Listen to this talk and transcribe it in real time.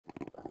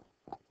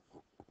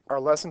Our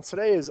lesson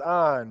today is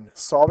on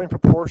solving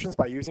proportions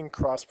by using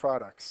cross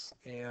products.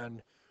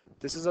 And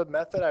this is a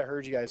method I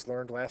heard you guys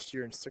learned last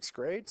year in 6th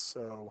grade,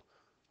 so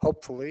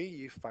hopefully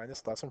you find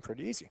this lesson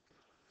pretty easy.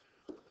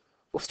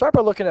 We'll start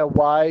by looking at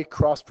why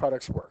cross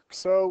products work.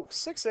 So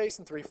 6/8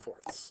 and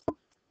 3/4.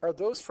 Are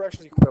those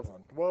fractions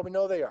equivalent? Well, we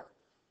know they are.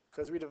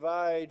 Because we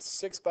divide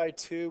 6 by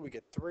 2, we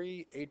get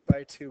 3, 8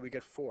 by 2, we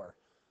get 4.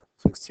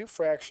 So these two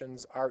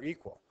fractions are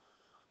equal.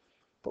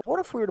 But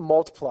what if we were to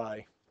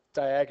multiply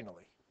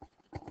diagonally?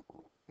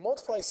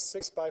 Multiply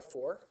 6 by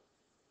 4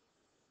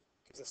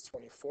 gives us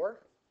 24.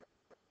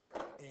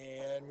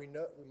 And we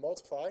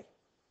multiply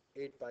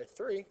 8 by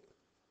 3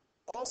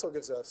 also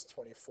gives us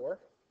 24.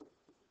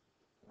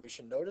 We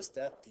should notice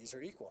that these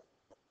are equal.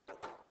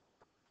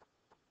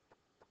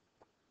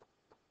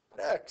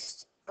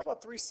 Next, how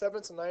about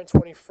 3/7 and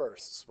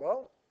 9/21?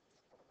 Well,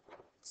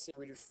 let's see,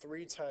 we do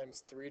 3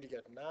 times 3 to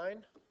get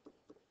 9.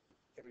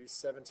 And we do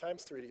 7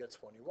 times 3 to get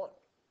 21.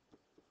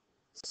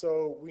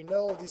 So we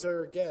know these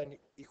are, again,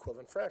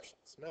 equivalent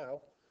fractions. Now,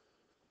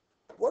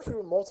 what if we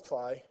would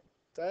multiply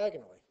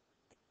diagonally?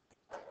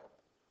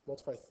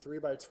 Multiply 3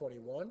 by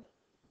 21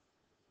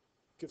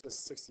 gives us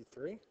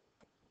 63.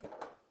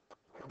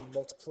 And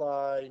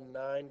multiply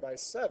 9 by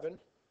 7,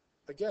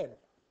 again,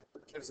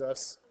 gives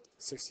us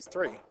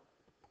 63.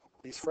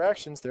 These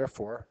fractions,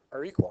 therefore,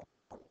 are equal.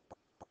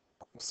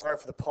 I'm sorry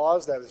for the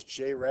pause. That was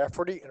Jay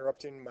Rafferty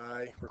interrupting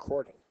my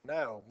recording.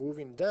 Now,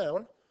 moving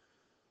down,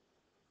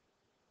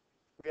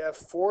 we have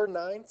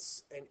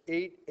 4/9 and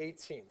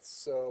 8/18.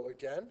 So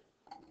again,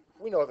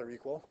 we know they're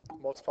equal.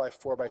 Multiply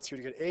 4 by 2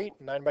 to get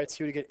 8, 9 by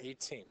 2 to get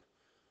 18.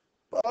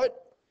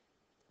 But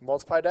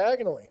multiply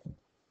diagonally.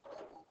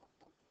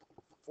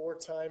 4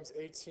 times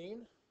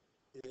 18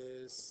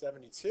 is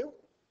 72.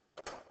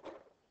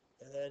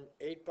 And then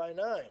 8 by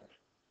 9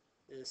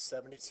 is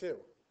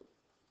 72.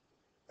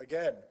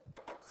 Again,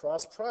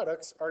 cross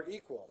products are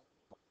equal.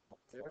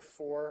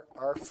 Therefore,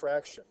 our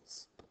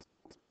fractions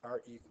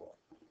are equal.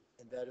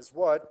 And that is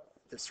what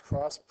this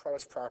cross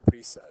products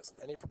property says.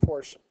 Any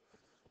proportion.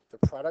 The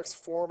products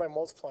formed by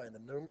multiplying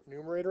the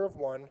numerator of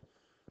 1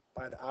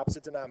 by the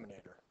opposite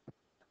denominator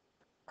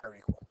are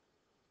equal.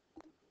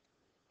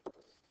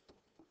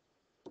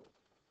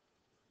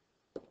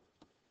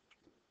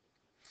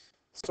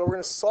 So we're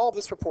going to solve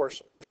this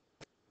proportion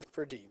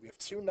for D. We have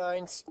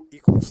 2/9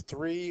 equals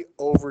 3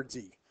 over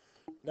D.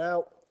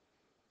 Now,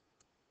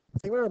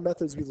 think about our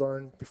methods we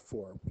learned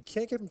before. We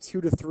can't get from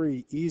 2 to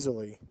 3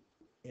 easily,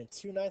 and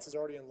 2/9 is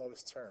already in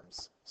lowest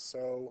terms.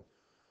 So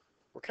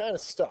we're kind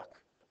of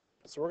stuck.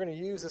 So we're going to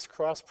use this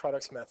cross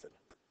products method.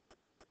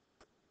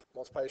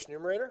 Multiply each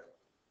numerator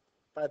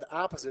by the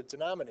opposite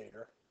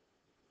denominator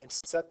and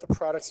set the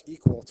products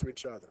equal to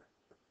each other.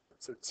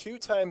 So 2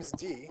 times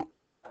D,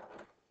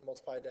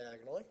 multiply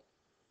diagonally,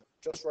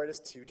 just write as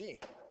 2D.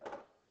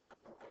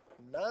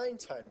 9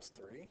 times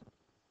 3,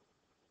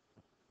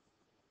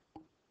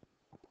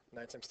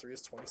 9 times 3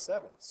 is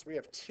 27. So we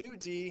have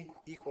 2D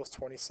equals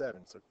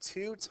 27. So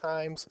 2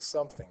 times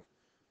something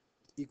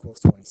equals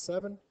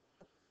 27.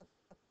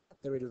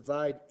 Then we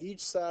divide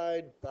each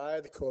side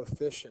by the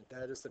coefficient.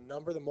 That is the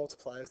number that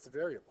multiplies the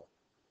variable.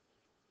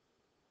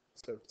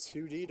 So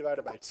 2D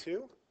divided by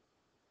 2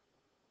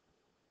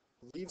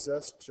 leaves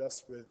us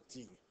just with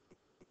D.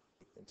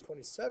 And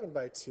 27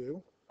 by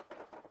 2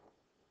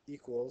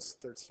 equals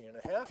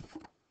 13.5.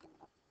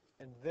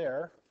 And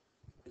there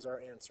is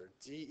our answer.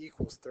 D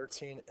equals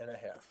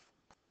 13.5.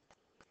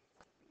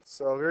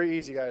 So very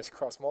easy, guys.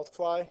 Cross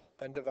multiply,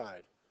 then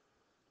divide.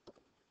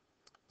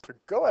 So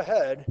go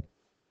ahead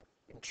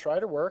and try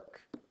to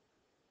work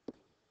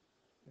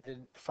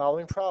the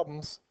following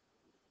problems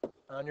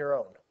on your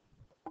own.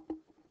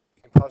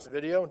 You can pause the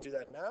video and do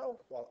that now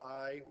while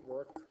I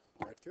work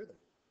right through them.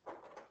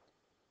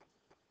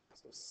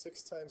 So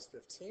 6 times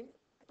 15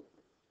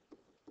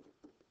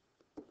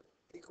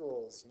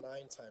 equals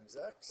 9 times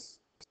x.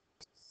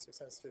 6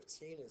 times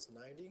 15 is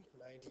 90.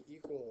 90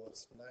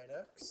 equals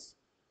 9x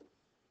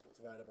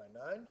divided by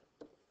 9.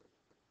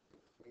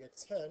 We get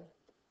 10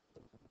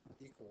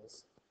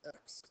 equals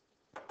x.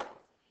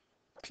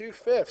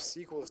 2/5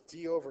 equals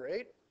d over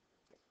 8.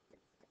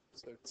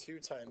 So 2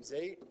 times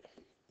 8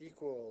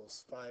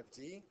 equals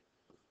 5d.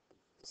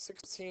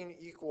 16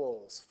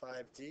 equals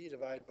 5d.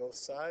 Divide both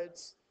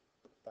sides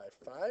by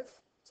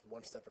 5. It's a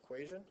one-step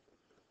equation.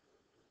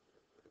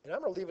 And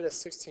I'm going to leave it as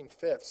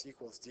 16/5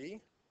 equals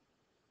d.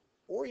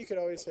 Or you can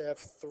always have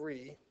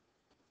 3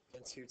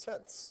 and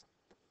 2/10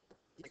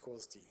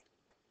 equals d.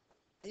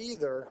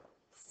 Either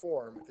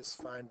form is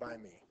fine by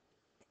me.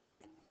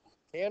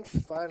 And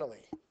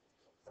finally,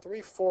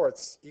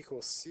 3/4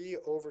 equals c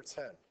over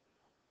 10.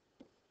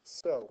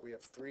 So we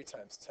have 3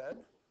 times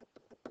 10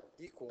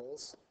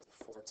 equals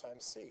 4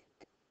 times c.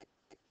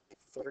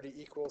 30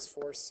 equals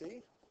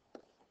 4c.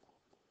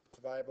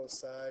 Divide both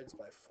sides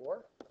by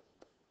 4.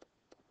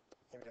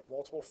 And we have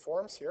multiple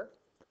forms here.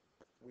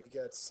 We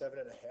get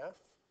 7.5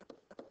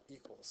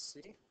 equals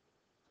c.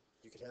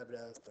 You could have it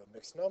as the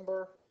mixed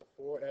number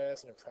or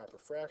as an improper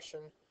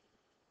fraction.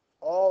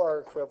 All are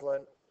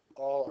equivalent,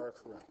 all are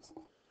correct.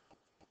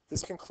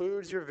 This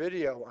concludes your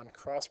video on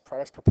cross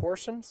product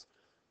proportions.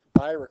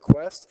 By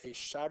request, a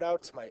shout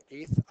out to my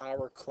 8th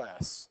hour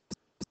class.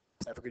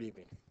 Have a good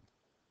evening.